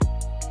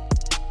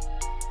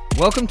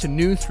Welcome to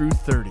New Through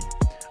 30,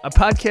 a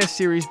podcast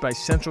series by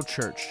Central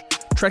Church,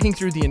 trekking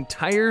through the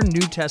entire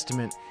New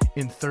Testament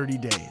in 30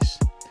 days.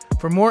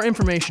 For more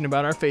information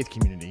about our faith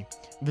community,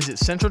 visit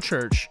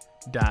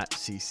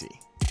centralchurch.cc.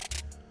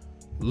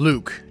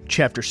 Luke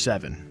chapter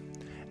 7.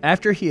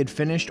 After he had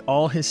finished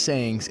all his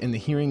sayings in the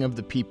hearing of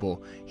the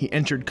people, he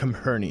entered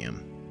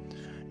Capernaum.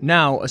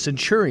 Now a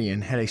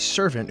centurion had a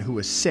servant who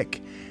was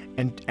sick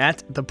and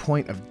at the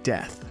point of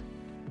death,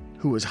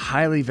 who was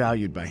highly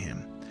valued by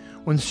him.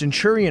 When the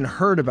centurion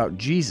heard about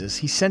Jesus,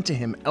 he sent to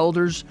him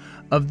elders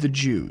of the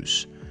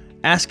Jews,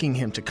 asking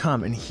him to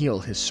come and heal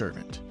his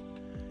servant.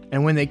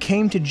 And when they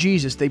came to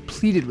Jesus, they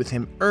pleaded with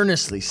him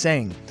earnestly,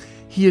 saying,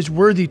 "He is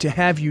worthy to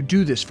have you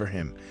do this for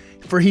him,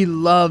 for he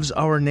loves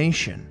our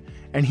nation,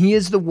 and he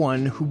is the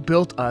one who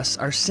built us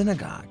our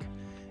synagogue."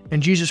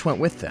 And Jesus went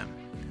with them.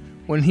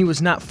 When he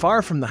was not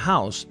far from the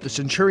house, the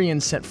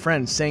centurion sent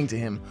friends, saying to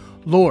him,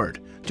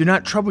 "Lord, do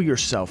not trouble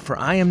yourself, for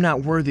I am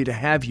not worthy to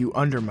have you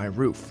under my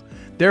roof.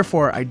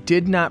 Therefore I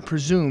did not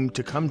presume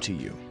to come to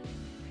you.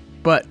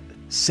 But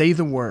say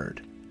the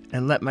word,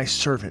 and let my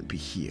servant be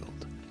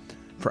healed.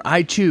 For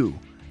I too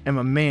am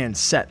a man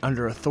set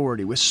under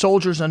authority, with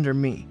soldiers under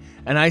me.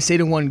 And I say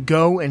to one,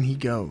 'Go,' and he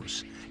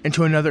goes, and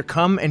to another,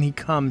 'Come,' and he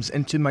comes,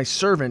 and to my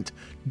servant,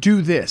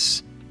 'Do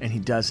this,' and he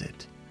does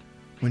it."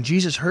 When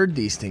Jesus heard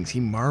these things, he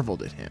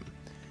marveled at him,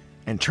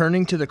 and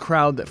turning to the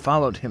crowd that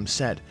followed him,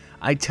 said,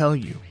 "I tell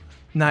you,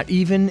 not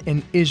even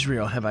in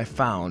Israel have I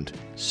found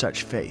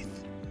such faith."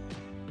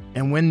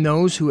 And when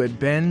those who had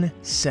been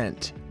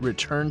sent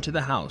returned to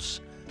the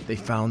house, they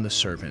found the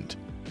servant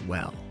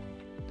well.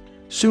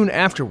 Soon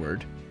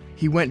afterward,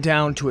 he went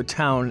down to a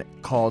town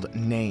called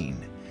Nain,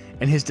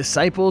 and his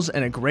disciples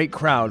and a great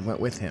crowd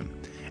went with him.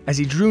 As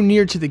he drew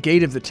near to the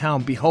gate of the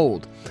town,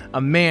 behold, a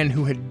man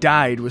who had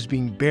died was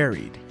being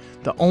buried,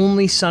 the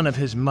only son of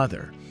his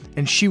mother,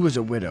 and she was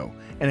a widow,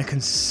 and a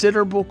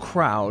considerable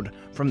crowd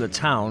from the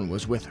town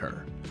was with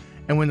her.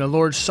 And when the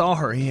Lord saw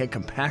her, he had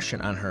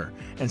compassion on her,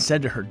 and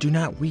said to her, "Do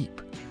not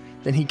weep."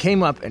 Then he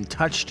came up and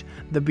touched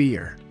the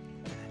bier,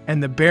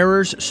 and the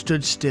bearers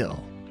stood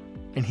still.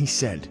 And he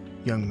said,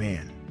 "Young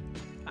man,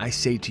 I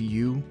say to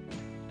you,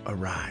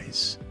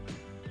 arise."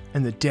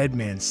 And the dead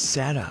man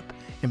sat up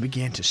and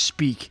began to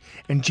speak,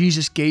 and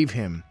Jesus gave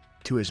him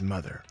to his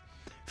mother.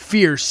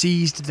 Fear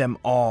seized them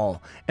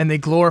all, and they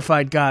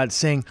glorified God,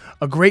 saying,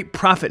 "A great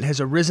prophet has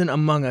arisen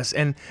among us,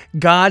 and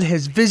God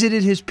has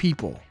visited his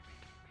people."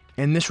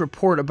 And this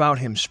report about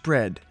him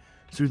spread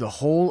through the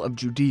whole of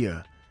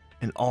Judea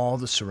and all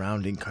the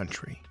surrounding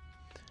country.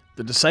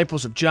 The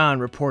disciples of John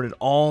reported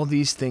all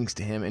these things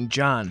to him, and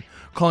John,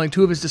 calling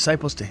two of his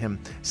disciples to him,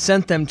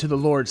 sent them to the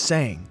Lord,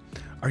 saying,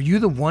 "Are you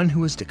the one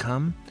who is to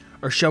come,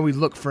 or shall we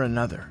look for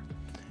another?"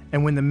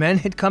 And when the men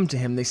had come to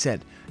him, they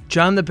said,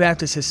 "John the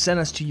Baptist has sent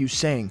us to you,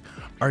 saying,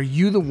 'Are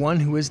you the one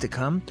who is to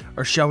come,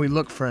 or shall we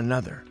look for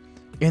another?'"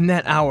 In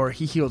that hour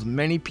he healed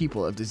many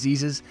people of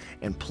diseases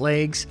and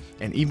plagues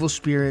and evil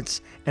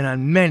spirits, and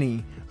on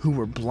many who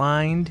were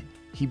blind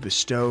he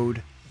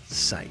bestowed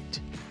sight.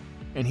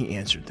 And he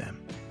answered them,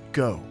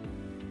 "Go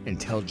and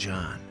tell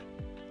John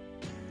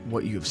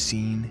what you have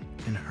seen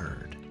and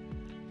heard.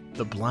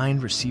 The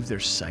blind receive their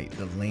sight,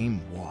 the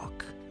lame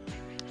walk,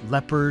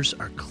 lepers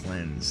are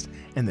cleansed,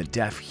 and the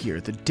deaf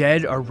hear. The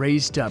dead are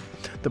raised up,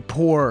 the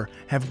poor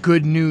have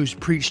good news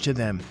preached to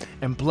them,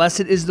 and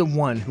blessed is the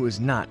one who is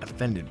not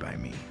offended by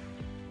me."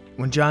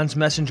 When John's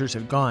messengers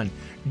had gone,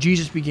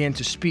 Jesus began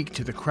to speak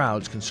to the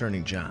crowds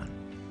concerning John.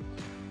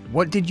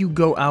 "What did you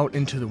go out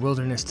into the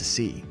wilderness to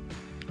see?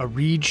 A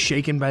reed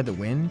shaken by the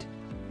wind?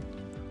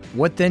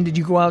 What then did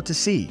you go out to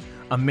see?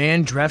 A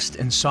man dressed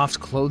in soft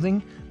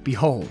clothing?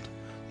 Behold,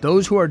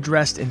 those who are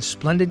dressed in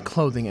splendid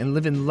clothing and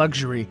live in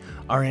luxury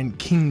are in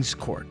king's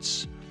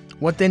courts.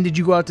 What then did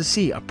you go out to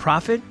see? A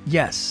prophet?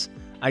 Yes,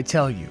 I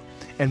tell you,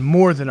 and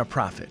more than a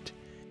prophet.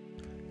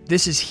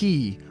 This is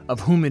he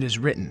of whom it is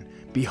written,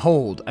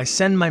 'Behold, I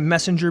send my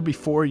messenger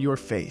before your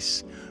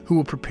face, who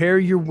will prepare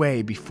your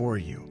way before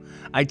you.'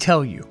 I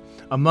tell you,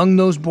 among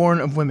those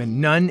born of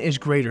women, none is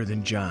greater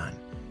than John.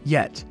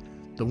 Yet,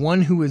 the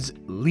one who is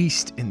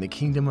least in the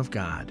kingdom of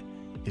God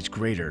is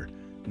greater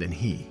than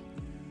he."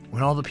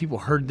 When all the people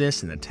heard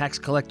this, and the tax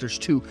collectors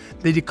too,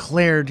 they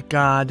declared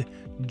God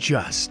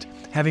just,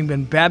 having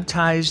been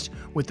baptized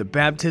with the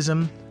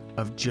baptism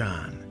of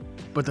John.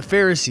 But the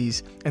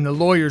Pharisees and the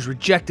lawyers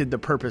rejected the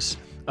purpose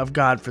of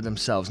God for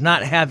themselves,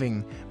 not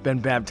having been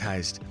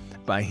baptized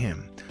by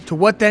him. "To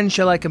what then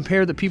shall I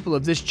compare the people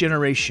of this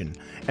generation?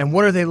 And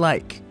what are they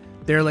like?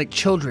 They are like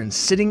children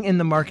sitting in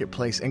the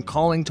marketplace and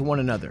calling to one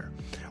another.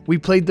 'We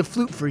played the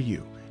flute for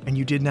you, and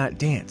you did not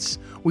dance.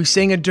 We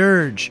sang a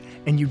dirge,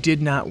 and you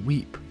did not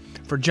weep.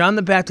 For John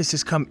the Baptist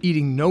has come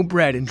eating no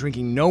bread and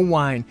drinking no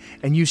wine,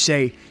 and you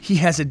say, he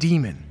has a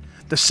demon.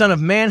 The Son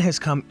of Man has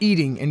come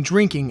eating and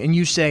drinking, and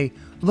you say,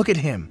 look at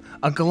him,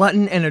 a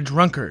glutton and a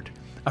drunkard,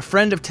 a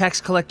friend of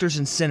tax collectors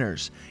and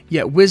sinners.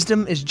 Yet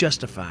wisdom is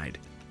justified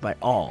by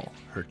all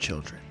her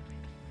children."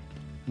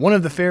 One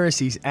of the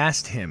Pharisees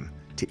asked him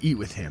to eat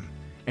with him,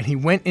 And he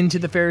went into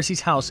the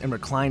Pharisee's house and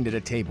reclined at a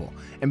table.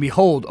 And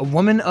behold, a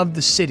woman of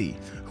the city,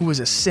 who was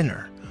a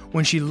sinner,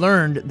 when she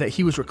learned that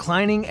he was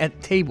reclining at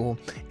table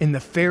in the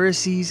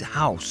Pharisee's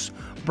house,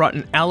 brought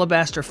an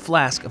alabaster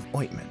flask of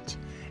ointment.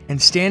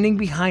 And standing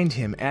behind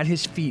him at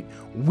his feet,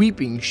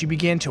 weeping, she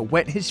began to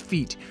wet his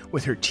feet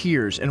with her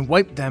tears, and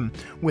wiped them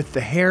with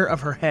the hair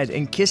of her head,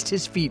 and kissed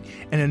his feet,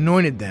 and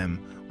anointed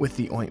them with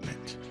the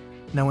ointment.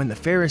 Now when the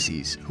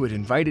Pharisees who had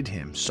invited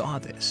him saw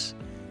this,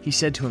 he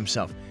said to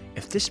himself,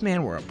 "If this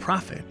man were a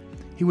prophet,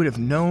 he would have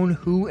known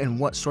who and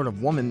what sort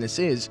of woman this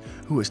is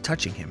who is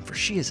touching him, for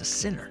she is a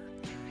sinner."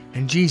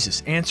 And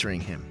Jesus answering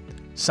him,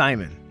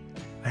 "Simon,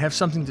 I have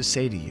something to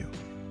say to you."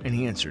 And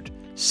he answered,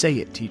 "Say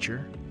it,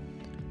 teacher."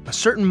 A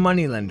certain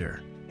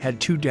moneylender had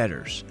 2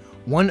 debtors.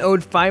 One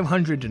owed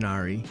 500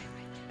 denarii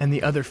and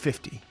the other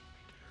 50.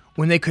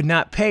 When they could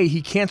not pay,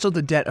 he canceled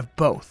the debt of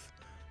both.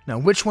 Now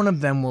which one of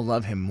them will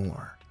love him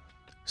more?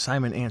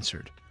 Simon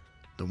answered,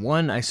 "The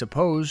one, I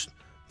suppose,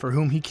 for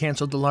whom he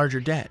canceled the larger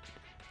debt."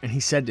 And he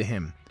said to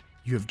him,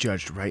 "You have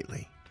judged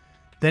rightly."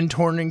 Then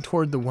turning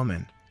toward the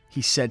woman,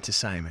 he said to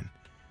Simon,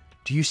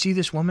 "Do you see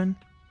this woman?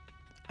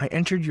 I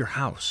entered your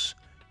house.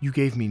 You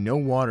gave me no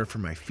water for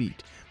my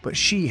feet, but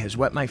she has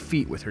wet my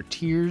feet with her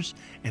tears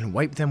and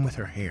wiped them with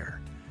her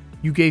hair.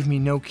 You gave me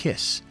no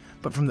kiss,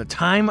 but from the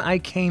time I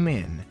came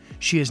in,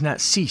 she has not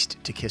ceased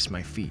to kiss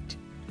my feet.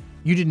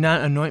 You did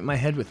not anoint my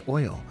head with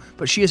oil,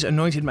 but she has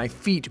anointed my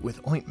feet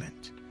with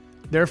ointment.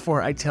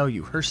 Therefore I tell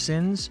you, her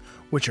sins,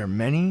 which are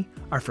many,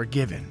 are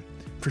forgiven,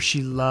 for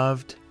she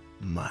loved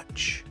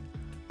much.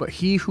 But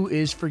he who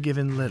is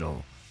forgiven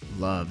little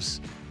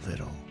loves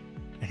little."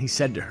 And he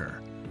said to her,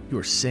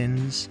 "Your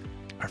sins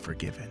are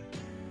forgiven."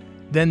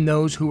 Then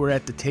those who were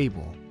at the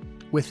table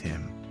with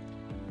him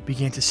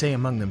began to say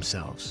among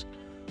themselves,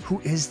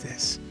 "Who is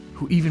this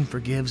who even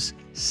forgives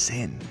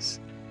sins?"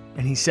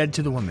 And he said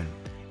to the woman,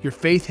 "Your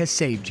faith has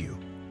saved you.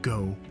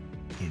 Go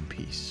in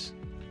peace."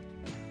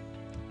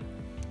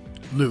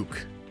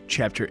 Luke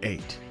chapter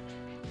 8.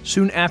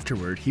 Soon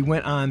afterward, he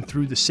went on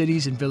through the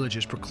cities and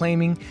villages,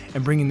 proclaiming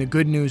and bringing the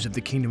good news of the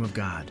kingdom of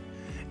God.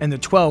 And the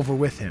 12 were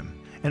with him,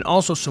 and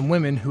also some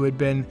women who had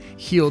been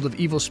healed of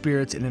evil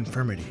spirits and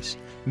infirmities.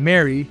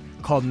 Mary,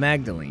 called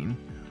Magdalene,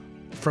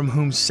 from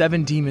whom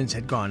 7 demons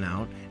had gone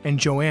out, and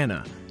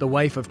Joanna, the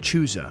wife of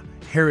Chuza,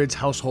 Herod's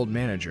household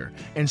manager,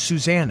 and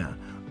Susanna,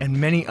 and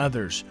many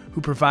others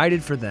who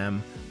provided for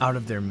them out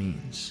of their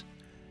means.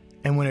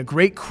 And when a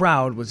great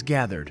crowd was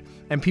gathered,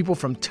 and people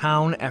from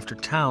town after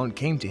town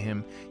came to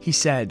him, he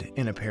said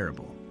in a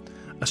parable,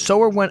 "A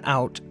sower went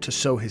out to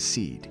sow his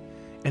seed.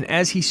 And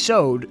as he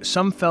sowed,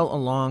 some fell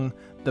along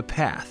the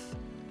path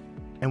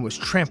and was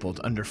trampled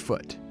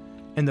underfoot,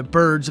 and the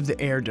birds of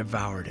the air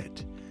devoured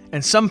it.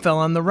 And some fell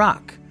on the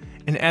rock,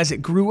 and as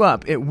it grew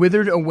up, it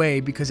withered away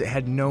because it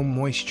had no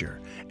moisture.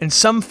 And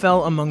some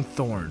fell among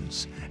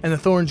thorns, and the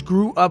thorns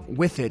grew up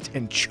with it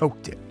and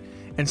choked it.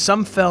 And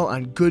some fell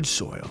on good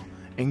soil,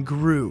 and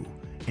grew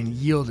and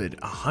yielded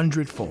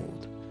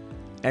 100-fold.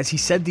 As he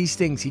said these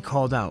things, he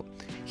called out,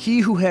 "He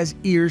who has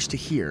ears to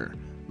hear,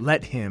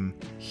 let him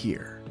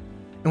hear."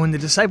 And when the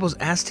disciples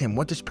asked him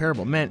what this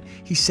parable meant,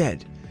 he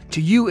said,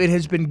 "To you it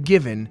has been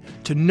given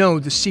to know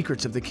the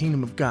secrets of the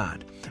kingdom of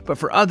God, but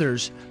for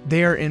others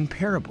they are in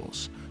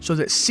parables, so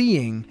that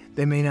seeing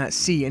they may not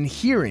see, and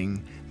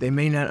hearing they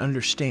may not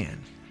understand.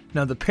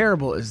 Now the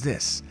parable is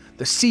this: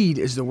 the seed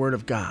is the word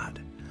of God.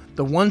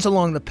 The ones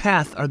along the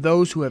path are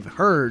those who have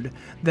heard,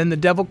 then the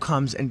devil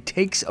comes and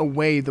takes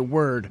away the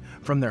word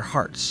from their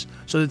hearts,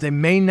 so that they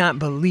may not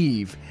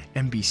believe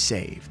and be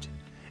saved.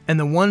 And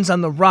the ones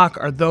on the rock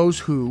are those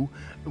who,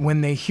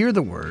 when they hear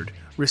the word,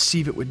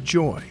 receive it with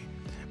joy.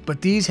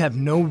 But these have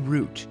no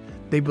root.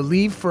 They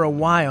believe for a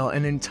while,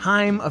 and in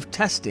time of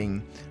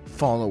testing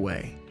fall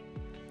away.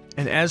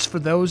 And as for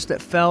those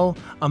that fell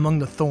among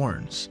the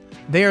thorns,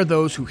 they are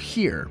those who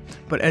hear,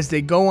 but as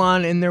they go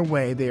on in their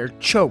way, they are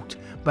choked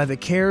by the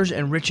cares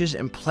and riches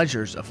and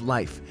pleasures of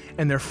life,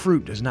 and their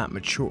fruit does not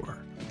mature.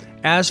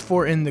 As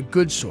for in the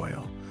good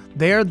soil,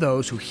 they are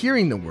those who,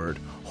 hearing the word,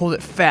 hold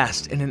it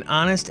fast in an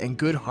honest and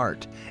good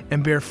heart,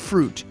 and bear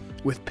fruit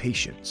with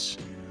patience.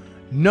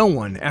 No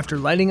one, after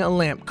lighting a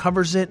lamp,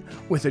 covers it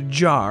with a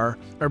jar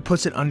or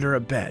puts it under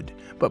a bed,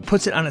 but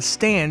puts it on a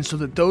stand so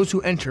that those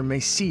who enter may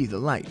see the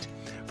light.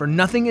 For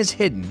nothing is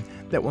hidden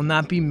that will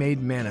not be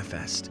made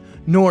manifest,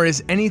 nor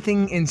is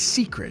anything in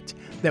secret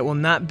that will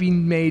not be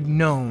made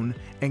known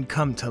and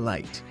come to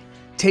light.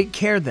 Take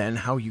care then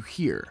how you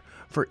hear,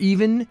 for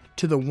even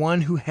to the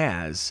one who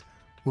has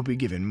will be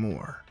given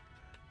more,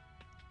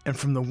 and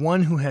from the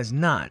one who has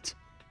not,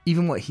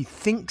 even what he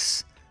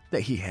thinks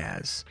that he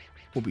has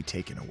will be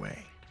taken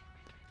away."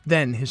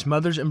 Then his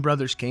mothers and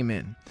brothers came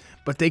in,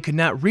 but they could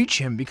not reach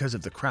him because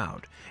of the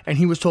crowd. And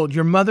he was told,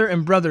 "Your mother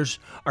and brothers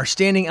are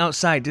standing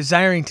outside,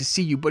 desiring to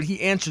see you." But he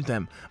answered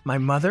them, "My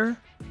mother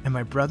and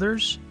my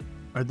brothers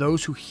are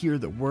those who hear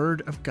the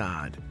word of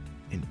God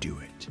and do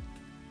it."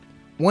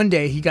 One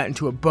day he got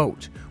into a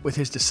boat with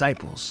his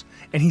disciples,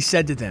 and he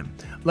said to them,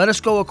 "Let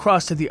us go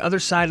across to the other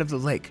side of the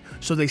lake."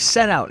 So they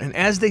set out, and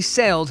as they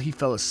sailed, he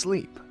fell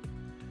asleep.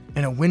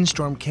 and a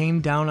windstorm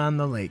came down on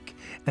the lake,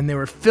 and they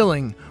were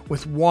filling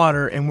with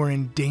water and were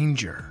in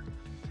danger.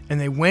 And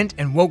they went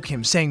and woke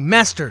him, saying,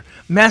 Master,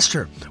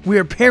 Master, we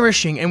are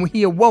perishing. And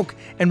he awoke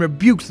and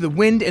rebuked the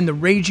wind and the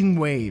raging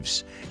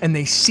waves, and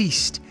they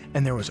ceased,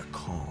 and there was a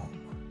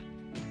calm.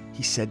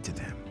 He said to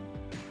them,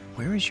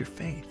 Where is your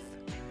faith?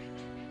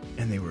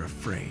 And they were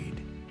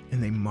afraid,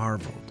 and they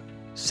marveled,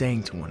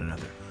 saying to one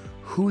another,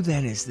 Who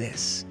then is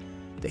this,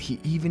 that he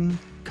even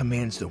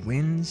commands the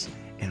winds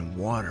and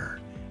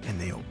water, and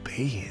they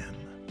obey him?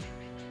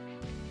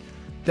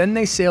 Then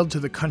they sailed to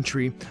the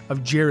country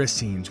of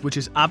Gerasenes, which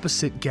is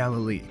opposite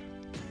Galilee.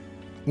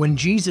 When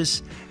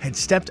Jesus had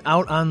stepped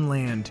out on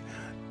land,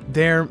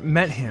 there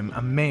met him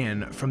a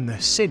man from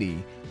the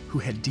city who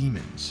had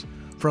demons.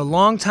 For a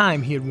long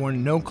time he had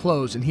worn no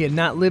clothes, and he had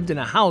not lived in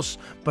a house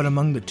but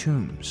among the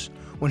tombs.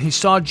 When he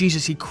saw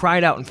Jesus, he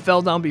cried out and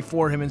fell down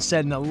before him and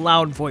said in a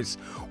loud voice,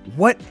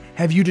 What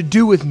have you to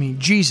do with me,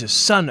 Jesus,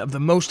 Son of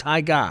the Most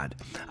High God?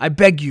 I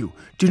beg you,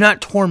 do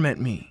not torment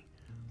me.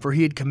 For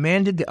he had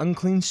commanded the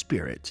unclean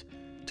spirit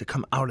to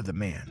come out of the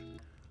man.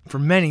 For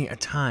many a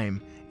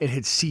time it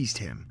had seized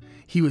him.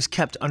 He was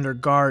kept under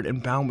guard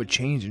and bound with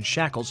chains and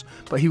shackles,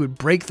 but he would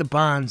break the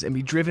bonds and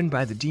be driven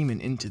by the demon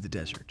into the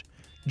desert.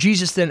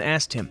 Jesus then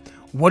asked him,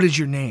 What is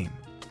your name?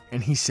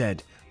 And he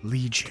said,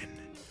 Legion,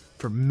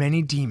 for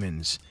many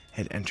demons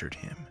had entered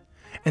him.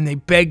 And they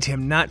begged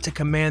him not to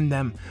command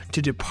them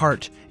to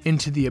depart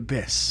into the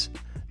abyss.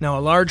 Now a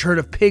large herd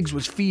of pigs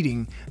was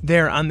feeding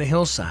there on the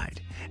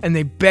hillside, and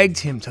they begged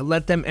him to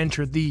let them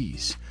enter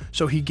these.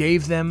 So he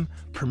gave them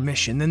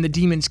permission. Then the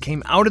demons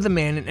came out of the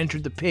man and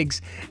entered the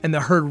pigs, and the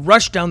herd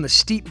rushed down the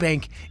steep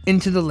bank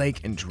into the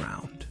lake and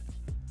drowned.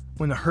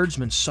 When the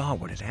herdsmen saw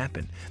what had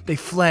happened, they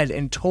fled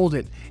and told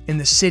it in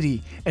the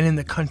city and in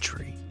the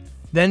country.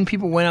 Then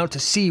people went out to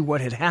see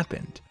what had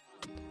happened.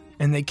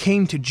 And they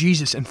came to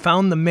Jesus and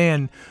found the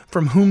man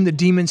from whom the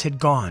demons had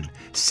gone,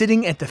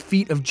 sitting at the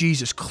feet of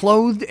Jesus,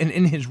 clothed and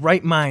in his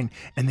right mind,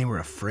 and they were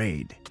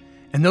afraid.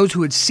 And those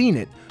who had seen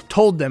it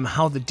told them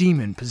how the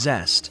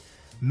demon-possessed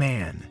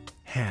man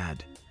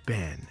had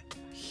been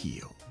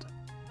healed.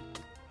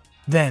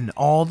 Then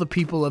all the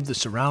people of the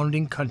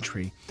surrounding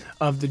country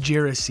of the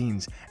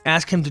Gerasenes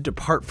asked him to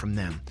depart from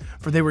them,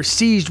 for they were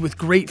seized with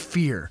great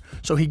fear.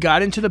 So he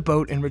got into the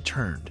boat and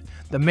returned.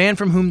 The man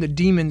from whom the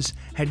demons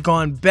had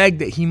gone begged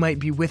that he might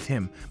be with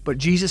him, but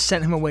Jesus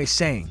sent him away,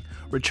 saying,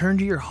 Return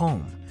to your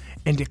home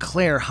and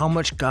declare how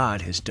much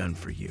God has done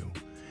for you.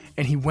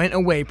 And he went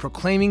away,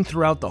 proclaiming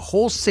throughout the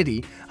whole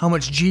city how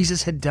much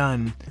Jesus had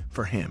done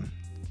for him.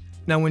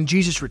 Now when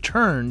Jesus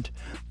returned,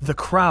 the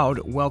crowd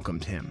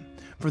welcomed him,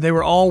 for they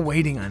were all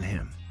waiting on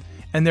him.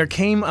 And there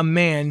came a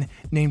man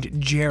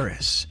named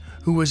Jairus,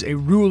 who was a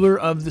ruler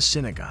of the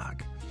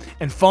synagogue.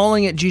 And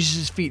falling at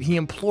Jesus' feet, he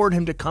implored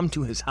him to come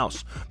to his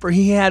house, for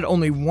he had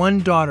only one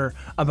daughter,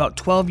 about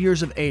 12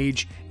 years of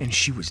age, and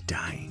she was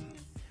dying.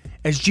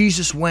 As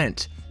Jesus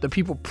went, the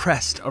people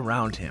pressed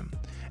around him.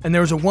 And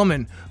there was a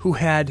woman who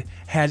had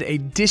had a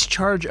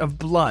discharge of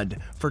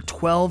blood for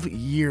 12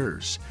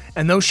 years.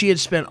 And though she had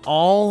spent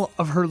all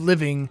of her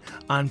living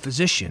on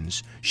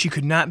physicians, she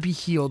could not be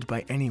healed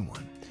by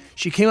anyone.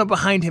 She came up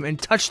behind him and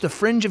touched the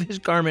fringe of his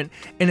garment,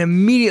 and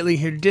immediately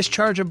her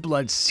discharge of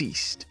blood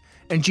ceased.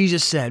 And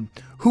Jesus said,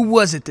 Who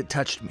was it that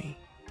touched me?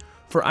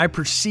 For I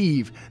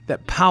perceive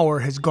that power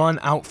has gone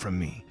out from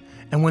me.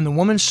 And when the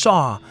woman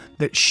saw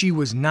that she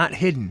was not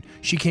hidden,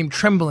 she came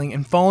trembling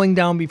and falling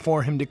down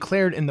before him,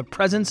 declared in the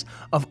presence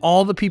of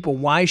all the people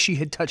why she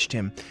had touched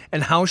him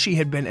and how she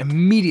had been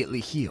immediately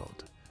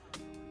healed.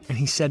 And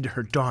he said to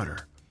her,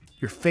 Daughter,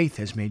 your faith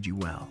has made you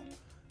well.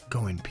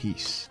 Go in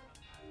peace.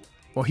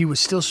 While he was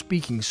still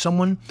speaking,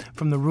 someone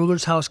from the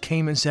ruler's house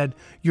came and said,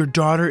 Your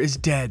daughter is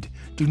dead.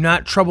 Do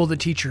not trouble the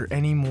teacher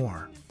any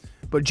more.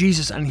 But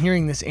Jesus, on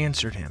hearing this,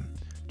 answered him,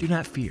 Do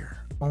not fear,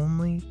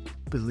 only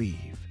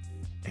believe,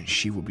 and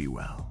she will be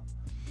well.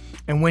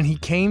 And when he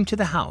came to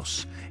the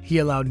house, he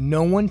allowed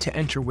no one to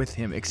enter with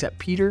him except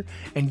Peter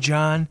and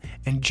John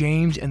and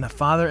James and the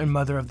father and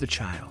mother of the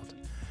child.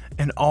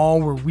 And all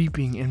were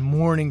weeping and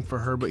mourning for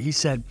her, but he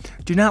said,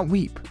 Do not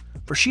weep,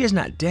 for she is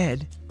not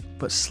dead,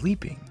 but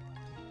sleeping.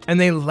 And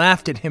they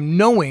laughed at him,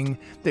 knowing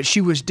that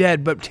she was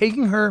dead. But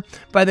taking her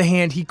by the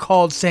hand, he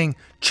called, saying,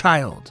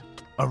 Child,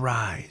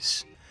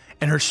 arise.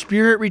 And her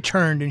spirit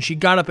returned, and she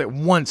got up at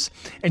once.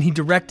 And he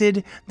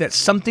directed that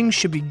something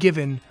should be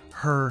given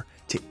her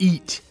to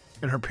eat.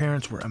 And her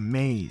parents were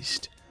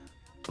amazed.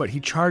 But he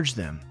charged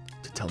them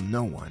to tell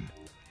no one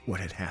what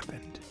had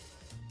happened.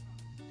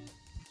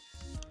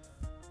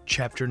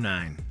 Chapter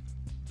 9.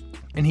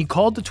 And he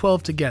called the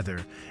 12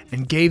 together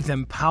and gave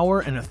them power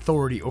and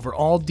authority over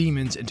all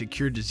demons and to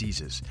cure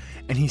diseases.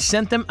 And he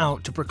sent them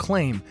out to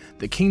proclaim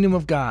the kingdom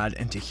of God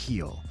and to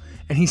heal.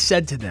 And he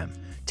said to them,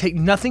 Take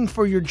nothing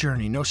for your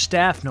journey, no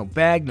staff, no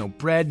bag, no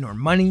bread, nor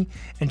money,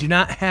 and do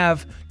not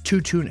have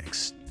 2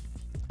 tunics.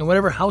 And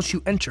whatever house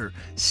you enter,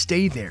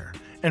 stay there,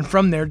 and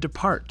from there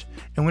depart.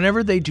 And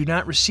whenever they do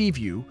not receive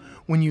you,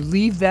 when you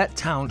leave that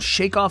town,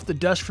 shake off the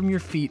dust from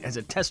your feet as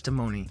a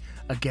testimony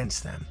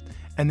against them.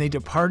 And they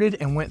departed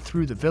and went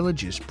through the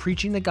villages,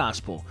 preaching the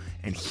gospel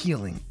and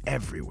healing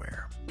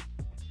everywhere.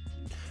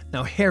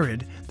 Now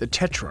Herod, the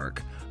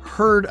tetrarch,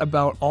 heard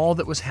about all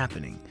that was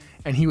happening,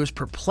 and he was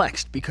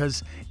perplexed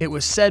because it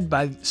was said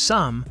by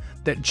some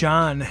that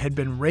John had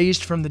been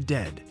raised from the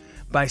dead,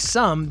 by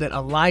some that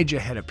Elijah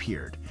had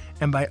appeared,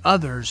 and by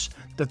others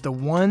that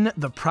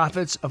the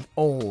prophets of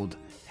old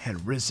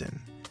had risen.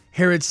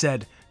 Herod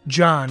said,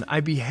 "John I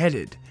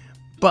beheaded,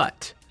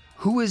 but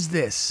who is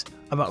this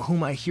about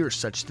whom I hear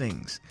such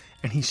things?"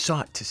 And he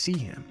sought to see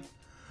him.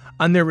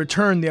 On their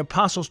return, the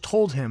apostles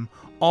told him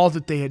all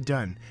that they had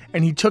done,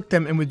 and he took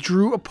them and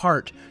withdrew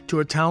apart to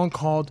a town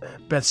called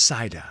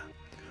Bethsaida.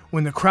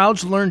 When the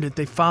crowds learned it,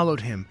 they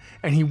followed him,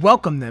 and he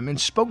welcomed them and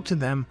spoke to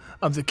them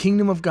of the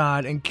kingdom of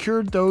God and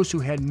cured those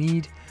who had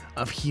need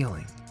of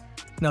healing.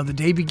 Now the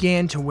day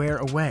began to wear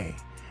away,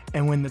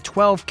 and when the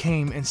 12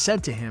 came and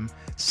said to him,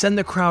 "Send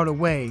the crowd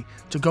away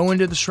to go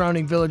into the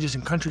surrounding villages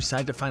and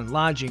countryside to find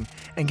lodging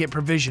and get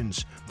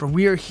provisions, for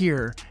we are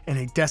here in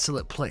a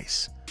desolate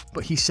place."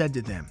 But he said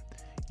to them,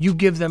 "You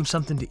give them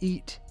something to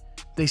eat."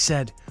 They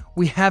said,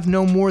 "We have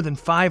no more than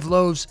 5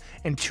 loaves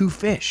and 2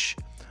 fish,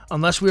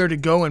 unless we are to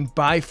go and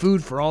buy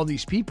food for all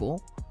these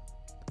people."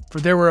 For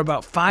there were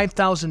about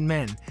 5,000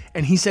 men,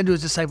 and he said to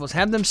his disciples,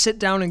 "Have them sit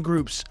down in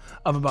groups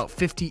of about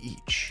 50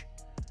 each."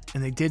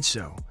 And they did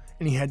so,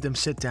 and he had them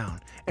sit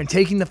down. And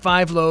taking the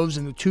 5 loaves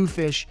and the 2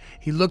 fish,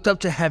 he looked up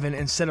to heaven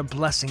and said a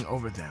blessing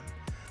over them.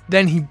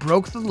 Then he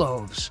broke the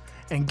loaves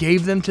and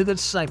gave them to the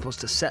disciples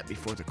to set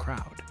before the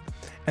crowd.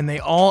 And they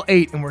all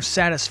ate and were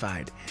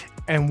satisfied,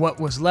 and what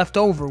was left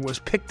over was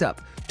picked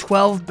up,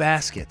 12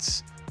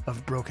 baskets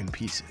of broken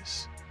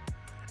pieces.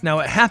 Now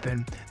it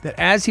happened that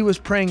as he was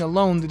praying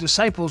alone, the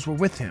disciples were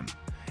with him,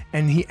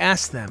 and he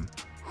asked them,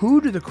 "Who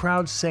do the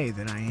crowd say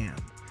that I am?"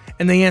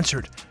 And they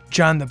answered,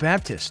 "John the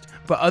Baptist,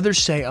 but others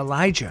say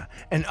Elijah,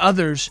 and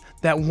others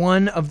that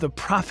one of the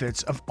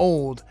prophets of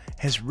old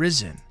has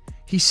risen."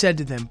 He said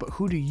to them, "But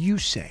who do you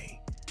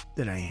say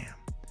that I am?"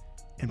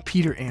 And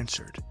Peter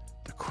answered,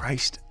 "The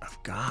Christ of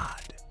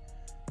God."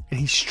 And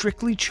he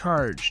strictly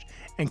charged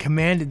and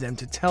commanded them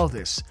to tell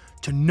this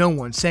to no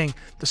one, saying,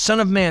 "The Son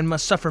of Man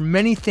must suffer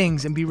many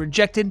things and be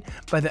rejected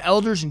by the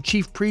elders and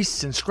chief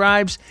priests and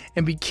scribes,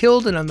 and be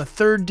killed, and on the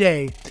 3rd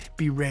day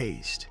be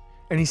raised."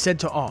 And he said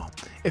to all,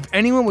 "If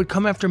anyone would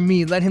come after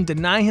me, let him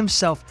deny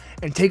himself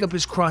and take up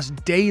his cross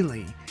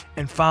daily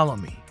and follow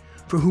me.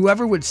 For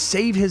whoever would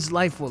save his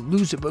life will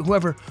lose it, but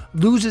whoever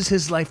loses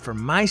his life for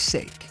my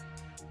sake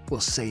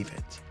will save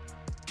it.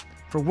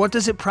 For what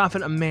does it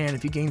profit a man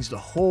if he gains the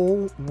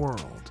whole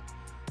world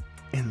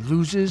and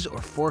loses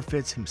or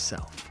forfeits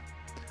himself?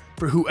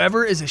 For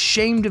whoever is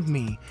ashamed of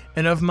me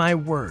and of my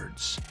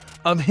words,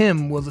 of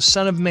him will the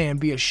Son of Man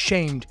be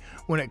ashamed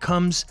when it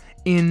comes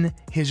in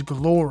his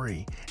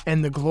glory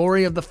and the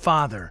glory of the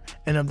Father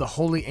and of the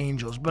holy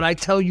angels. But I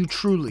tell you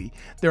truly,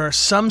 there are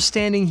some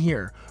standing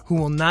here who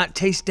will not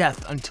taste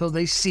death until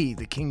they see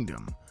the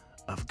kingdom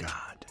of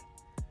God."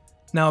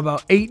 Now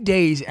about 8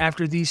 days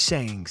after these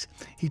sayings,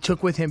 he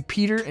took with him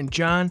Peter and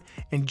John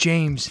and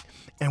James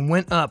and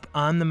went up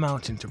on the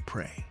mountain to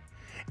pray.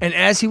 And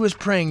as he was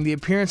praying, the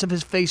appearance of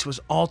his face was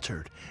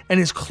altered, and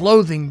his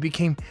clothing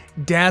became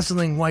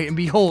dazzling white. And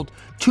behold,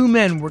 2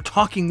 men were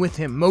talking with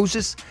him,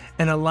 Moses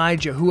and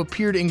Elijah, who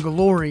appeared in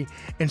glory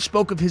and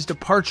spoke of his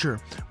departure,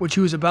 which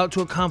he was about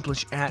to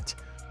accomplish at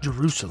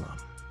Jerusalem.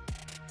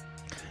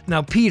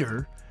 Now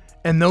Peter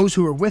and those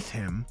who were with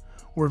him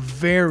were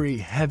very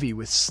heavy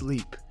with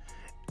sleep.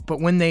 But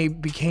when they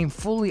became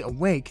fully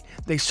awake,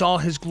 they saw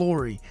his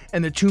glory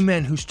and the 2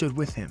 men who stood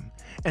with him.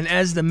 And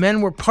as the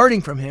men were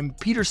parting from him,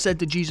 Peter said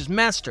to Jesus,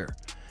 "Master,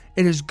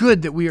 it is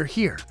good that we are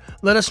here.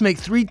 Let us make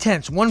 3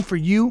 tents, one for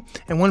you,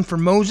 and one for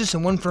Moses,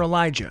 and one for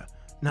Elijah,"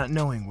 not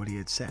knowing what he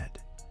had said.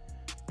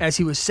 As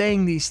he was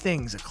saying these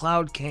things, a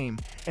cloud came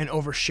and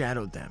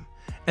overshadowed them,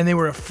 and they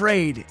were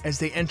afraid as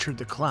they entered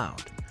the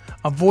cloud.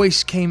 A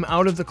voice came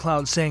out of the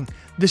cloud saying,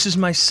 "This is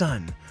my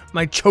son,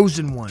 my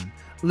chosen one.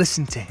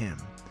 Listen to him."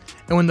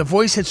 And when the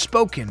voice had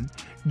spoken,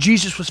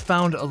 Jesus was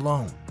found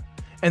alone,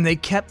 and they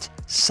kept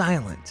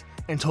silent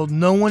and told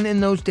no one in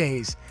those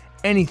days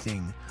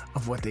anything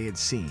of what they had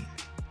seen.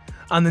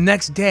 On the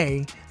next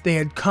day, they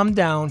had come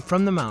down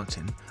from the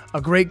mountain.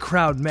 A great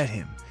crowd met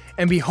him.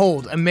 And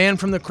behold, a man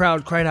from the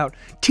crowd cried out,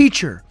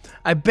 "Teacher,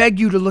 I beg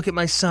you to look at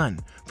my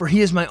son, for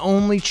he is my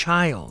only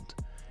child."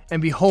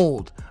 And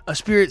behold, a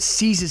spirit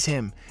seizes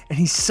him, and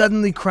he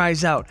suddenly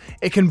cries out.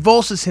 It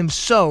convulses him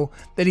so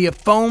that he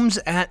foams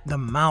at the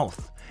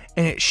mouth,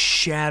 and it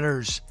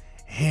shatters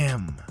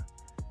him,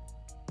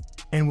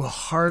 and will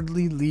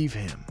hardly leave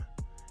him.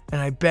 And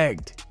I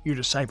begged your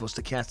disciples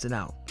to cast it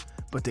out,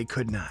 but they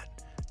could not.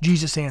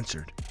 Jesus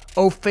answered,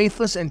 "O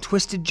faithless and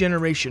twisted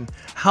generation,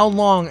 how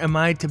long am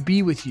I to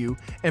be with you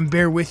and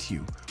bear with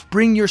you?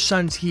 Bring your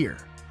sons here."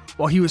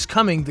 While he was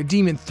coming, the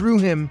demon threw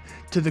him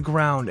to the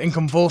ground and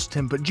convulsed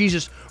him. But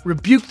Jesus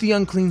rebuked the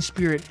unclean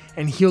spirit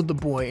and healed the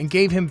boy and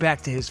gave him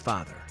back to his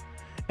father.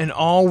 And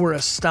all were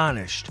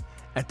astonished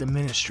at the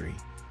ministry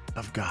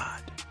of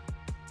God.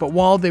 But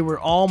while they were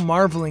all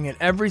marveling at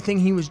everything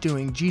he was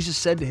doing, Jesus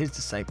said to his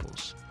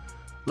disciples,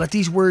 "Let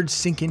these words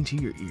sink into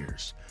your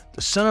ears.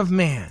 The Son of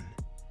Man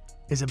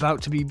is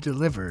about to be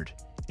delivered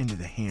into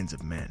the hands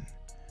of men."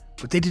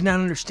 But they did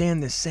not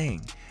understand this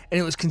saying, and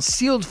it was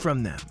concealed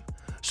from them,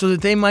 so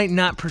that they might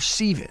not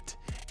perceive it,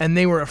 and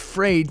they were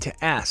afraid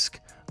to ask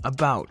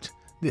about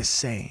this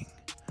saying.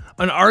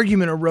 An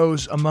argument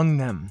arose among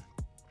them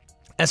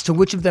as to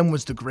which of them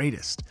was the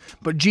greatest.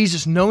 But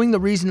Jesus, knowing the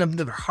reason of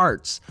their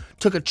hearts,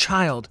 took a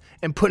child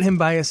and put him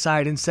by his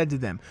side and said to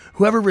them,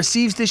 "Whoever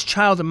receives this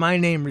child in my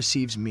name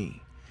receives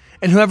me,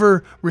 and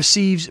whoever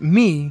receives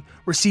me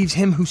receives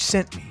him who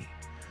sent me.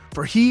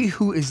 For he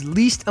who is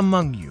least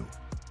among you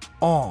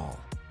all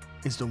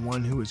is the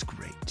one who is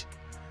great."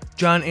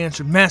 John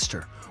answered,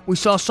 "Master, we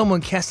saw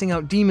someone casting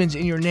out demons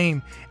in your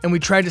name, and we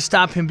tried to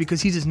stop him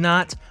because he does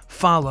not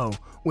follow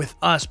with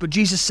us." But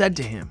Jesus said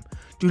to him,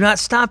 "Do not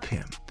stop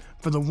him,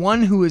 for the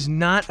one who is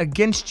not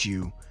against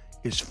you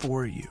is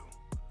for you."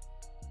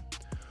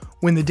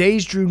 When the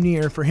days drew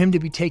near for him to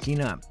be taken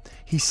up,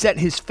 he set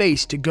his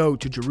face to go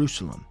to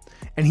Jerusalem.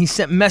 And he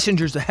sent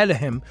messengers ahead of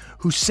him,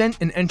 who sent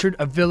and entered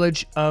a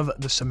village of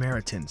the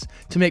Samaritans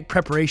to make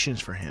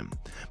preparations for him.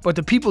 But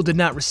the people did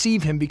not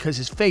receive him because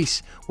his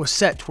face was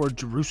set toward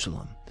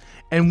Jerusalem.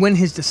 And when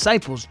his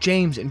disciples,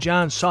 James and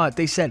John, saw it,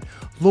 they said,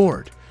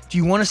 "Lord, do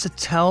you want us to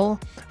tell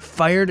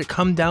fire to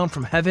come down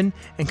from heaven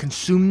and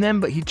consume them?"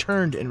 But he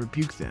turned and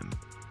rebuked them,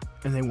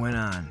 and they went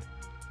on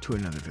to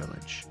another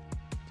village.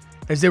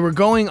 As they were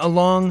going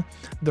along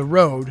the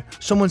road,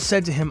 someone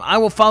said to him, "I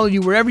will follow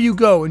you wherever you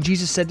go." And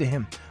Jesus said to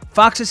him,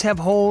 "Foxes have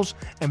holes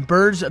and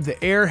birds of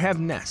the air have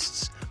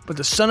nests, but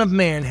the Son of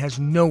Man has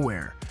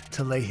nowhere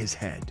to lay his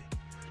head."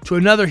 To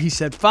another he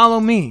said, "Follow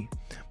me."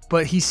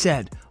 But he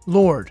said,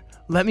 "Lord,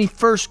 let me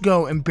first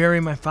go and bury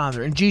my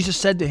father." And Jesus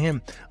said to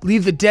him,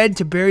 "Leave the dead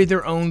to bury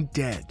their own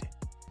dead.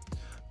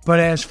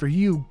 But as for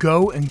you,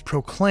 go and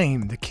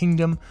proclaim the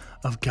kingdom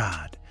of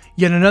God."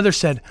 Yet another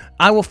said,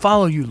 "I will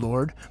follow you,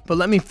 Lord, but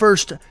let me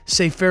first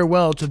say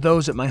farewell to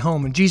those at my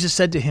home." And Jesus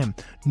said to him,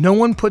 "No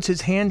one puts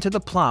his hand to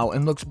the plow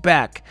and looks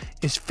back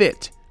is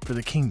fit for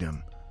the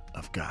kingdom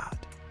of God."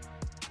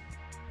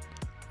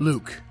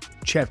 Luke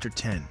chapter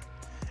 10.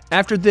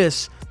 After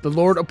this, the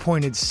Lord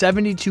appointed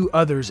 72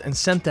 others and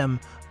sent them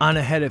on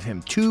ahead of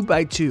him, 2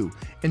 by 2,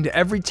 into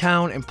every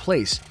town and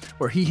place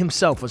where he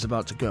himself was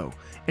about to go.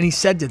 And he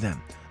said to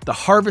them, "The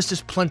harvest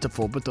is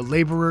plentiful, but the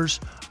laborers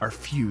are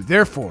few.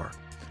 Therefore,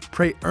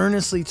 pray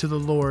earnestly to the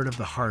Lord of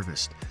the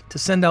harvest to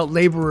send out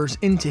laborers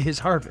into his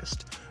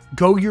harvest.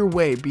 Go your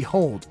way.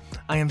 Behold,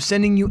 I am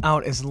sending you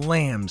out as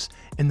lambs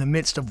in the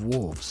midst of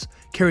wolves.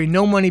 Carry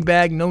no money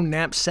bag, no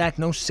knapsack,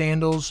 no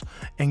sandals,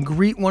 and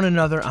greet one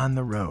another on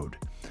the road.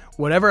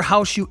 Whatever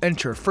house you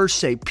enter, first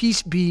say,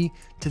 'Peace be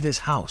to this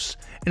house.'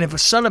 And if a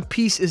son of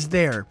peace is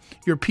there,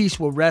 your peace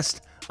will rest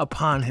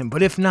upon him.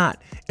 But if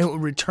not, it will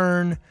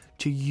return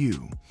to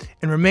you.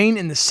 And remain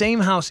in the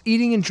same house,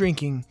 eating and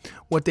drinking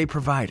what they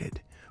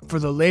provided. For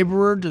the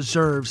laborer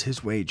deserves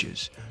his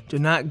wages. Do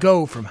not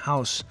go from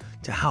house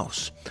to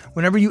house.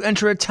 Whenever you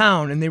enter a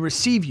town and they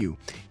receive you,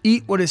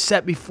 eat what is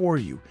set before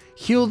you.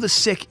 Heal the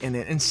sick in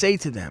it and say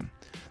to them,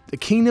 'The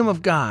kingdom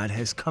of God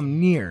has come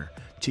near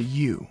to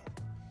you.'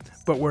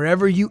 But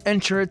wherever you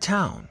enter a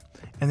town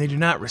and they do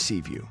not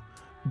receive you,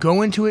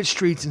 go into its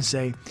streets and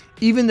say,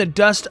 'Even the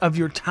dust of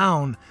your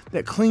town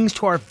that clings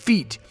to our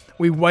feet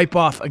we wipe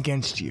off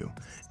against you.'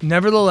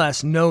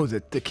 Nevertheless, know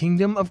that the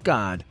kingdom of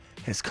God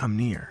has come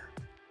near.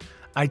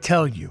 I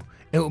tell you,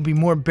 it will be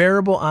more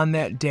bearable on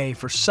that day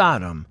for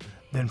Sodom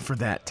than for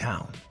that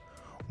town.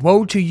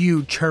 Woe to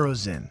you,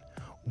 Chorazin!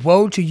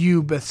 Woe to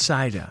you,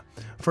 Bethsaida!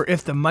 For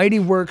if the mighty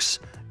works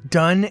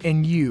done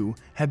in you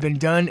had been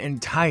done in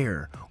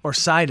Tyre or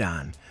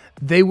Sidon,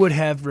 they would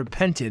have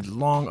repented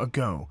long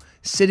ago,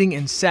 sitting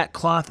in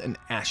sackcloth and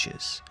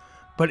ashes.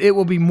 But it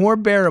will be more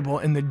bearable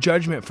in the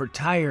judgment for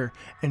Tyre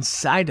and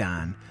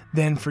Sidon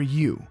than for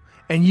you.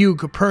 And you,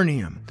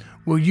 Capernaum,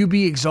 will you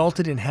be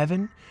exalted in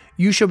heaven?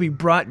 You shall be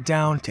brought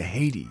down to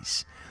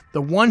Hades.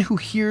 The one who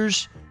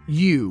hears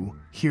you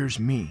hears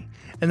me,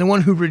 and the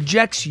one who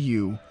rejects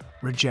you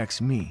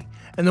rejects me,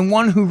 and the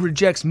one who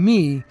rejects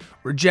me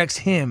rejects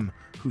him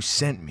who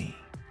sent me."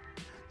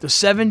 The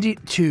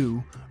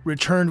 72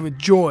 returned with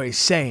joy,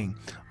 saying,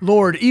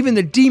 "Lord, even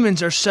the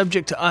demons are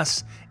subject to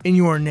us in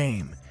your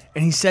name."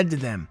 And he said to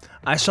them,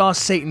 "I saw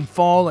Satan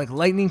fall like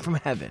lightning from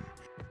heaven.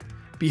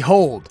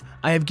 Behold,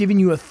 I have given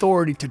you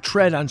authority to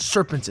tread on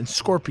serpents and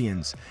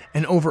scorpions,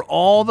 and over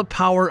all the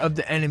power of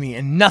the enemy,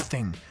 and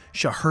nothing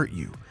shall hurt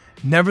you.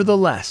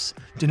 Nevertheless,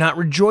 do not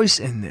rejoice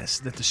in this,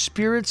 that the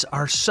spirits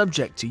are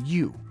subject to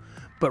you,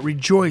 but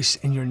rejoice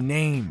in your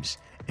names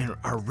and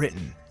are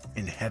written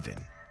in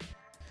heaven."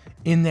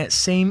 In that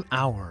same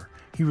hour,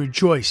 he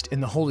rejoiced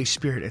in the Holy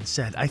Spirit and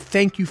said, "I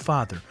thank you,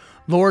 Father,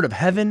 Lord of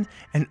heaven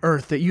and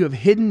earth, that you have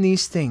hidden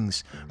these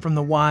things from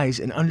the wise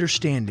and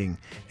understanding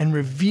and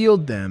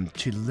revealed them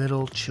to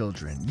little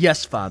children.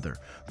 Yes, Father,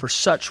 for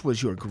such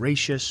was your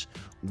gracious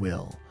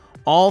will.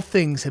 All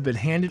things have been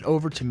handed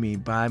over to me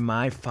by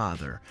my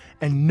Father,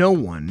 and no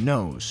one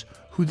knows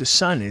who the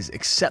Son is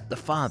except the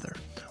Father,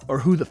 or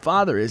who the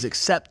Father is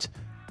except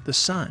the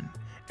Son,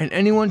 and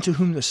anyone to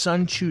whom the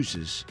Son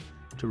chooses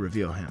to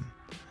reveal him."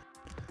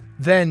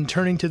 Then,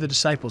 turning to the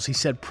disciples, he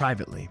said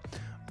privately,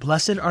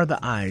 "Blessed are the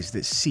eyes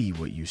that see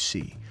what you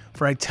see.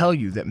 For I tell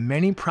you that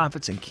many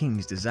prophets and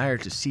kings desire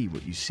to see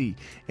what you see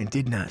and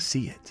did not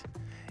see it,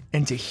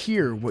 and to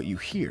hear what you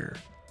hear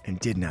and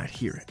did not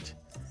hear it."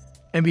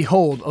 And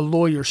behold, a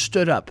lawyer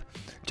stood up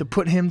to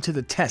put him to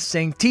the test,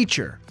 saying,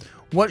 "Teacher,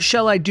 what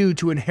shall I do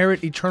to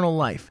inherit eternal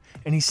life?"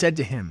 And he said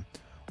to him,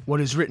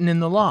 "What is written in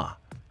the law?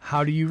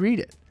 How do you read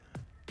it?"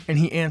 And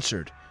he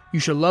answered, "You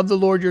shall love the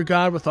Lord your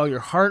God with all your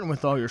heart and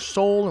with all your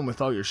soul and with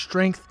all your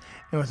strength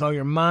and with all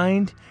your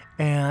mind,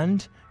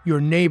 and your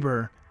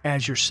neighbor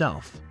as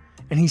yourself."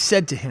 And he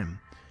said to him,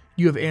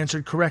 "You have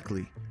answered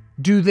correctly.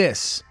 Do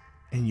this,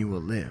 and you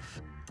will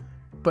live."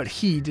 But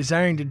he,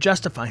 desiring to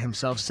justify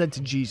himself, said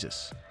to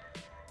Jesus,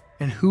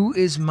 "And who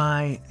is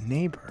my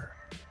neighbor?"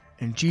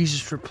 And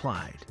Jesus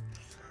replied,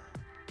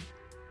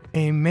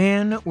 "A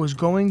man was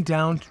going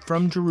down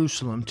from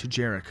Jerusalem to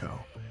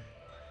Jericho,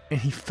 and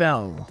he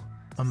fell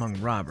among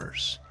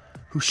robbers,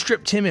 who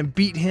stripped him and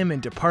beat him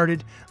and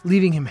departed,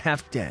 leaving him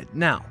half dead.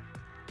 Now,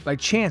 by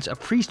chance, a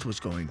priest was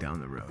going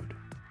down the road,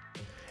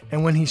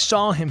 and when he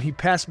saw him, he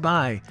passed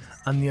by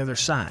on the other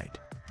side.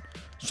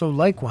 So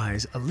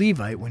likewise, a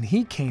Levite, when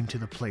he came to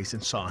the place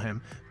and saw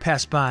him,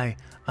 passed by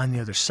on the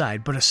other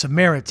side. But a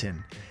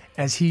Samaritan,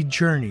 as he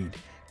journeyed,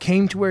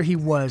 came to where he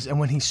was, and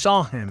when he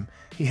saw him,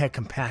 he had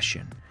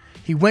compassion.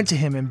 He went to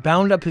him and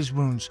bound up his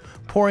wounds,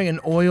 pouring in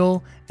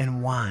oil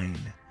and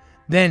wine.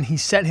 Then he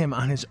set him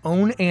on his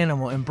own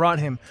animal and brought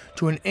him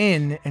to an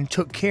inn and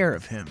took care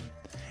of him.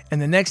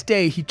 And the next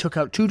day he took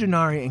out 2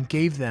 denarii and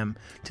gave them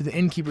to the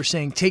innkeeper,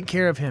 saying, "Take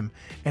care of him,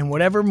 and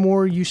whatever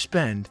more you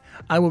spend,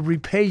 I will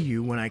repay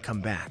you when I come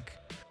back."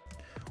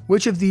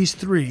 Which of these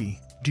 3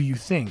 do you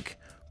think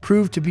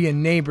proved to be a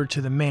neighbor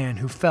to the man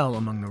who fell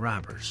among the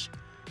robbers?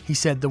 He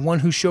said, "The one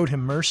who showed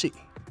him mercy."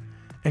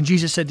 And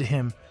Jesus said to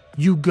him,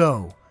 "You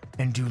go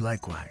and do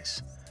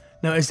likewise."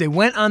 Now as they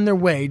went on their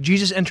way,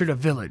 Jesus entered a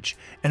village,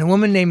 and a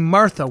woman named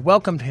Martha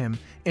welcomed him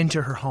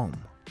into her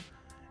home.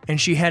 And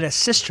she had a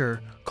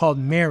sister called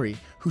Mary,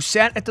 who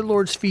sat at the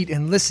Lord's feet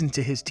and listened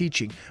to his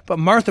teaching. But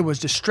Martha was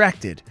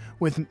distracted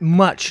with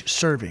much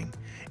serving.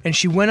 And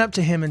she went up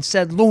to him and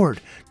said, "Lord,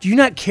 do you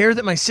not care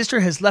that my sister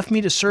has left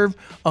me to serve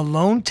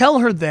alone? Tell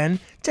her then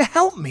to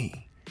help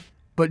me."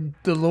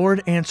 But the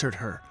Lord answered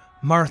her,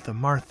 "Martha,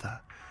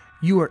 Martha,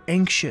 you are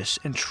anxious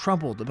and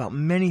troubled about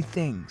many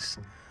things,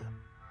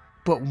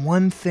 but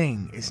one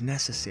thing is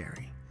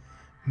necessary.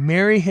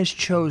 Mary has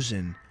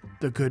chosen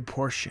the good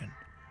portion,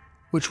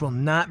 which will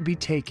not be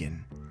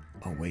taken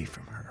away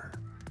from her."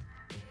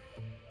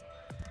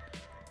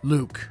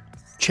 Luke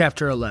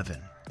chapter 11.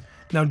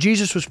 Now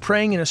Jesus was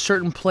praying in a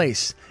certain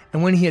place,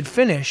 and when he had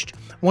finished,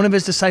 one of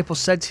his disciples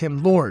said to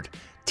him, "Lord,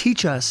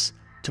 teach us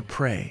to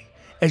pray,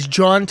 as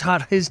John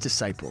taught his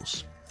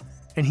disciples."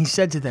 And he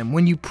said to them,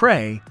 "When you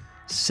pray,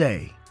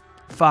 say,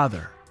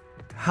 'Father,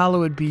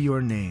 hallowed be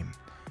your name.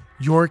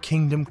 Your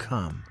kingdom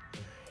come.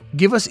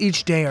 Give us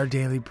each day our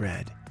daily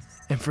bread,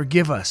 and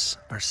forgive us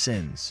our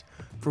sins,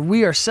 for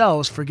we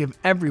ourselves forgive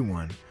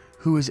everyone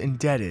who is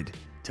indebted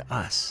to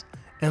us.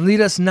 And lead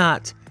us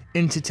not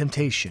into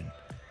temptation.'"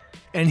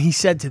 And he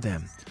said to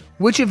them,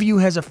 "Which of you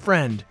has a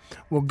friend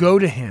will go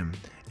to him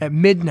at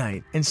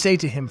midnight and say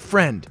to him,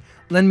 'Friend,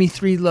 lend me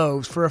 3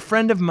 loaves, for a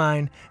friend of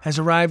mine has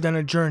arrived on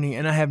a journey,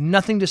 and I have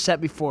nothing to set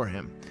before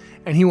him?'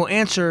 And he will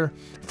answer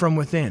from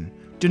within,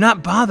 'Do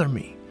not bother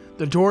me.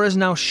 The door is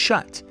now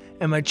shut,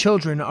 and my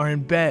children are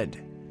in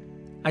bed.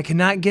 I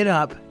cannot get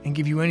up and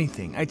give you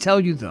anything.' I tell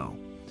you, though,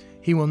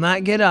 he will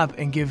not get up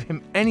and give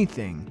him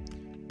anything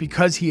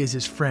because he is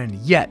his friend.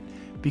 Yet,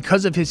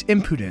 because of his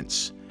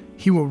impudence,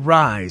 he will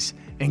rise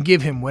and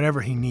give him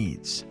whatever he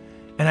needs.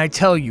 And I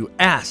tell you,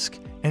 ask,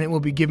 and it will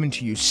be given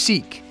to you.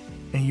 Seek,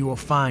 and you will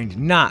find.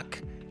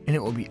 Knock, and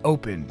it will be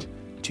opened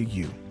to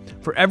you.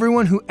 For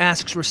everyone who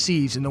asks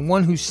receives, and the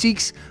one who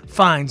seeks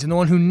finds, and the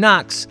one who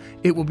knocks,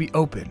 it will be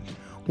opened.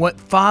 What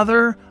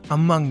father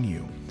among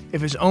you,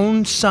 if his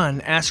own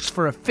son asks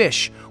for a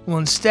fish, will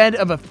instead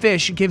of a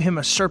fish give him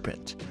a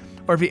serpent?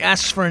 Or if he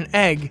asks for an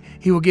egg,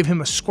 he will give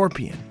him a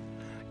scorpion?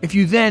 If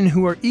you then,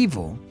 who are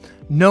evil,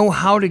 know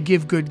how to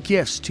give good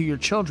gifts to your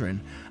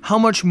children, how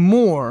much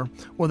more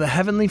will the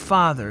Heavenly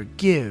Father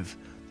give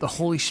the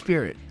Holy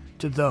Spirit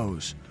to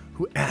those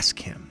who ask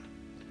him?"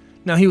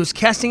 Now he was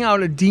casting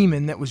out a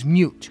demon that was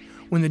mute.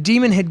 When the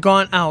demon had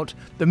gone out,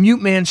 the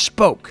mute man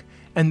spoke,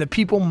 and the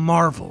people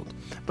marveled.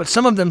 But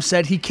some of them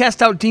said, "He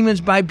cast out demons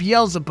by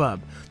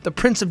Beelzebub, the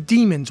prince of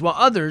demons," while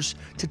others,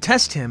 to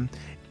test him,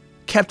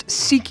 kept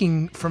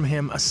seeking from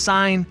him a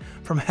sign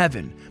from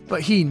heaven.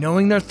 But he,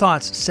 knowing their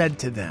thoughts, said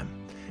to them,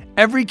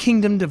 "Every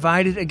kingdom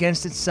divided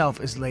against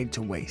itself is laid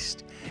to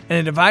waste, and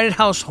a divided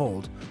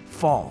household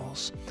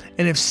falls.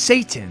 And if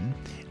Satan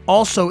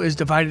also is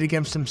divided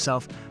against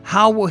himself,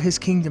 how will his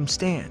kingdom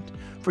stand?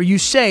 For you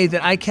say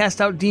that I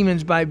cast out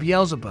demons by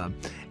Beelzebub.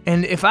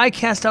 And if I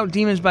cast out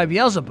demons by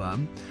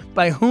Beelzebub,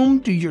 by whom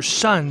do your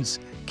sons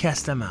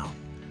cast them out.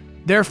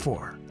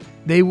 Therefore,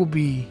 they will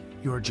be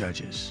your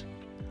judges.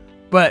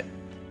 But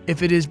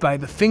if it is by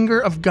the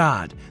finger of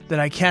God that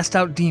I cast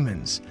out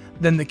demons,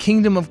 then the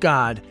kingdom of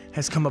God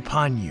has come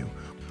upon you.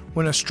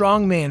 When a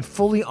strong man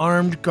fully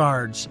armed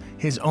guards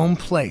his own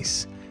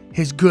place,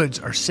 his goods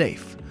are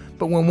safe.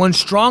 But when one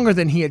stronger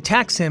than he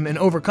attacks him and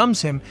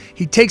overcomes him,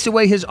 he takes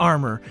away his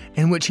armor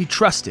in which he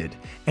trusted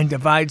and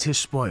divides his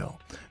spoil.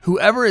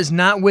 Whoever is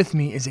not with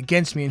me is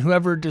against me, and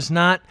whoever does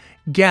not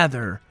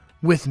gather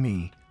with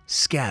me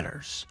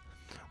scatters.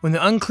 When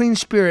the unclean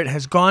spirit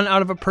has gone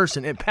out of a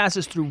person, it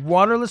passes through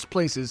waterless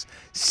places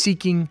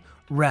seeking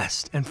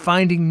rest, and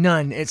finding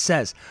none, it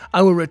says,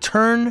 I will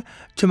return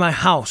to my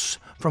house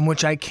from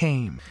which I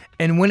came.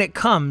 And when it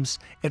comes,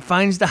 it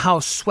finds the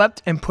house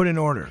swept and put in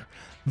order.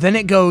 Then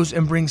it goes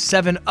and brings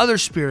 7 other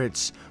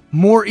spirits,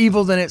 more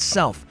evil than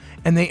itself,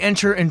 and they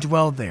enter and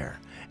dwell there.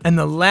 And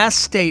the last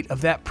state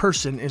of that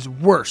person is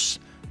worse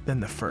than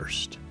the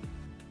first.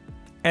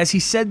 As he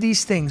said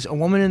these things, a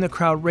woman in the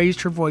crowd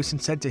raised her voice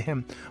and said to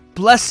him,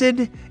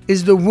 Blessed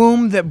is the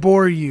womb that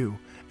bore you,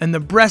 and the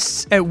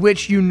breasts at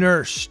which you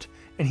nursed.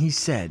 And he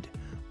said,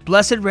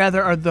 Blessed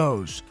rather are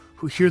those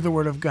who hear the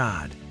word of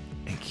God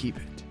and keep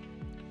it.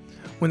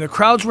 When the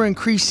crowds were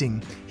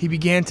increasing, he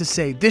began to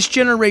say, This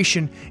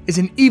generation is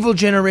an evil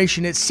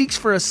generation. It seeks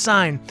for a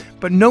sign,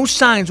 but no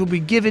signs will be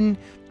given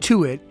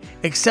to it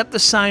except the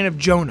sign of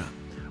Jonah.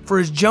 For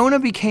as Jonah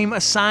became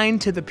a sign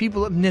to the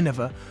people of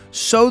Nineveh,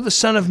 so the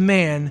Son of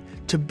Man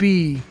to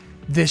be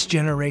this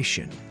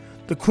generation.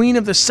 The queen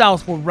of the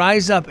south will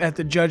rise up at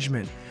the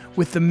judgment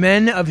with the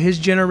men of his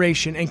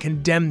generation and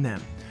condemn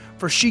them.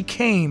 For she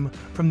came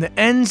from the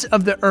ends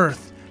of the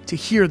earth to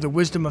hear the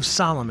wisdom of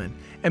Solomon.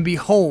 And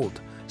behold,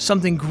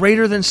 something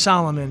greater than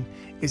Solomon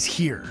is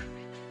here.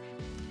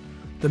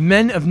 The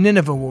men of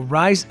Nineveh will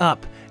rise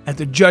up at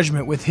the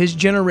judgment with his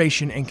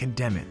generation and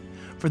condemn it.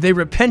 For they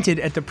repented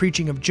at the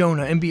preaching of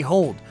Jonah, and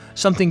behold,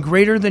 something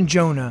greater than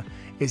Jonah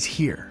is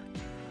here.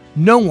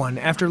 No one,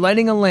 after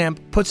lighting a lamp,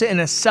 puts it in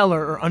a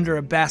cellar or under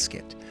a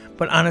basket,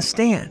 but on a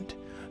stand,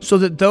 so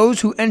that those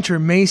who enter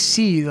may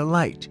see the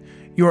light.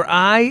 Your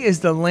eye is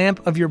the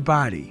lamp of your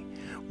body.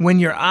 When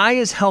your eye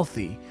is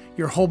healthy,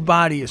 your whole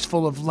body is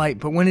full of light,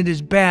 but when it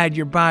is bad,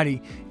 your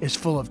body is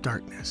full of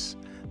darkness.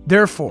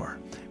 Therefore,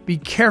 be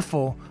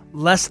careful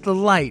lest the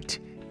light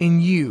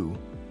in you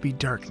be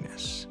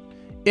darkness.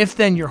 If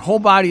then your whole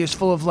body is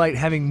full of light,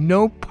 having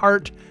no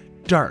part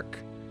dark,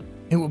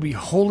 it will be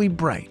wholly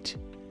bright,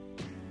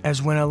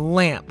 as when a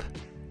lamp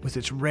with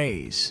its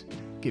rays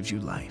gives you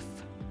life.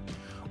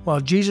 While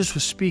Jesus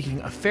was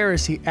speaking, a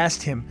Pharisee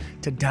asked him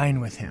to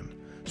dine with him.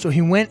 So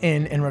he went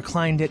in and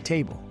reclined at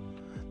table.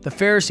 The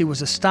Pharisee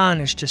was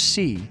astonished to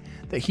see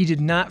that he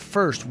did not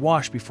first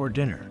wash before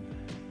dinner.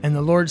 And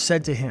the Lord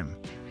said to him,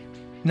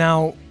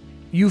 Now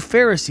you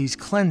Pharisees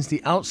cleanse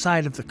the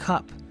outside of the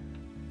cup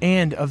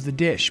and of the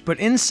dish, but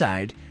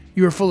inside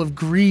you are full of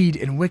greed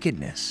and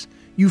wickedness.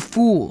 You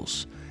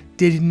fools,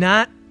 did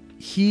not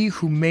he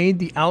who made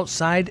the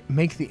outside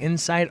make the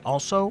inside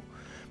also?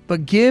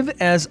 But give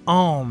as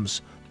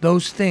alms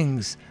those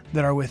things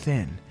that are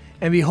within,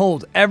 and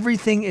behold,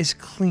 everything is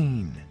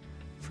clean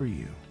for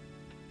you.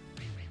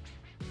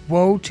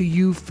 Woe to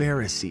you,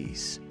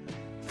 Pharisees,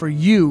 for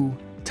you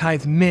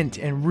tithe mint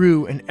and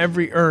rue and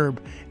every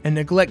herb, and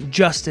neglect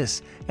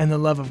justice and the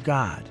love of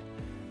God.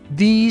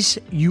 These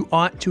you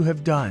ought to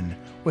have done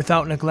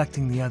without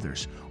neglecting the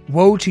others.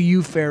 Woe to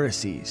you,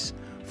 Pharisees,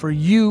 for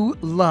you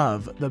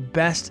love the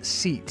best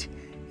seat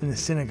in the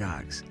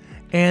synagogues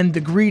and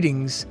the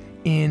greetings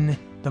in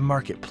the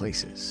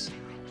marketplaces.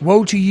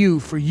 Woe to you,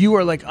 for you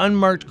are like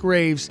unmarked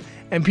graves,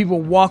 and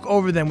people walk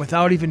over them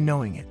without even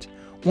knowing it.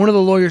 One of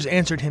the lawyers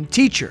answered him,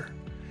 Teacher,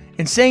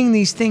 in saying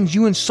these things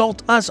you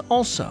insult us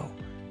also.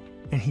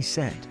 And he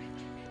said,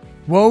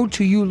 Woe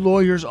to you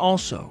lawyers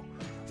also,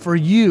 for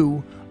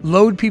you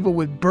load people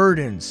with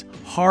burdens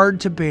hard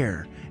to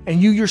bear,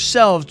 and you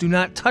yourselves do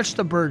not touch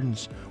the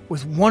burdens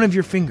with one of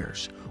your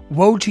fingers.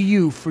 Woe to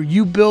you, for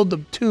you build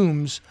the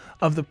tombs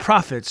of the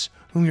prophets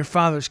whom your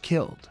fathers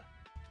killed.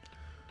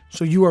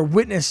 So you are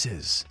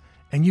witnesses,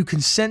 and you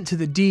consent to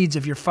the deeds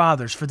of your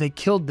fathers, for they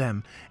killed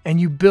them, and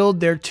you build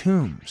their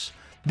tombs.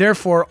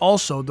 Therefore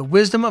also the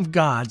wisdom of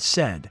God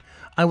said,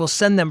 I will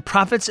send them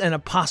prophets and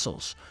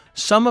apostles,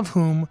 some of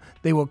whom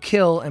they will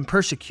kill and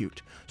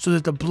persecute, so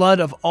that the blood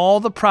of all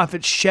the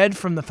prophets shed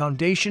from the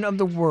foundation of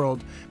the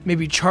world may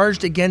be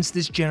charged against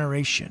this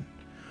generation.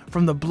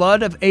 From the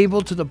blood of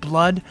Abel to the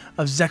blood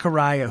of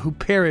Zechariah, who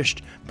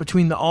perished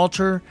between the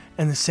altar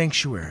and the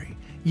sanctuary.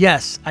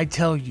 Yes, I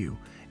tell you,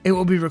 it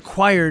will be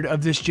required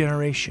of this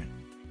generation.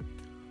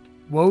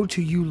 Woe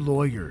to you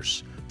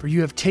lawyers, for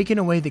you have taken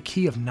away the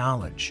key of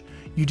knowledge.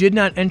 You did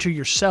not enter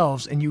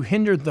yourselves, and you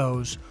hindered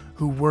those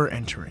who were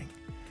entering.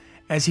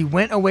 As he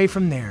went away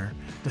from there,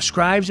 the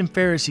scribes and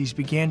Pharisees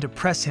began to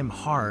press him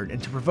hard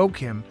and to provoke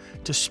him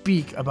to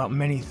speak about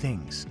many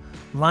things,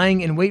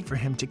 lying in wait for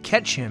him to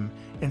catch him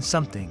in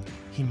something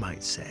he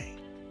might say.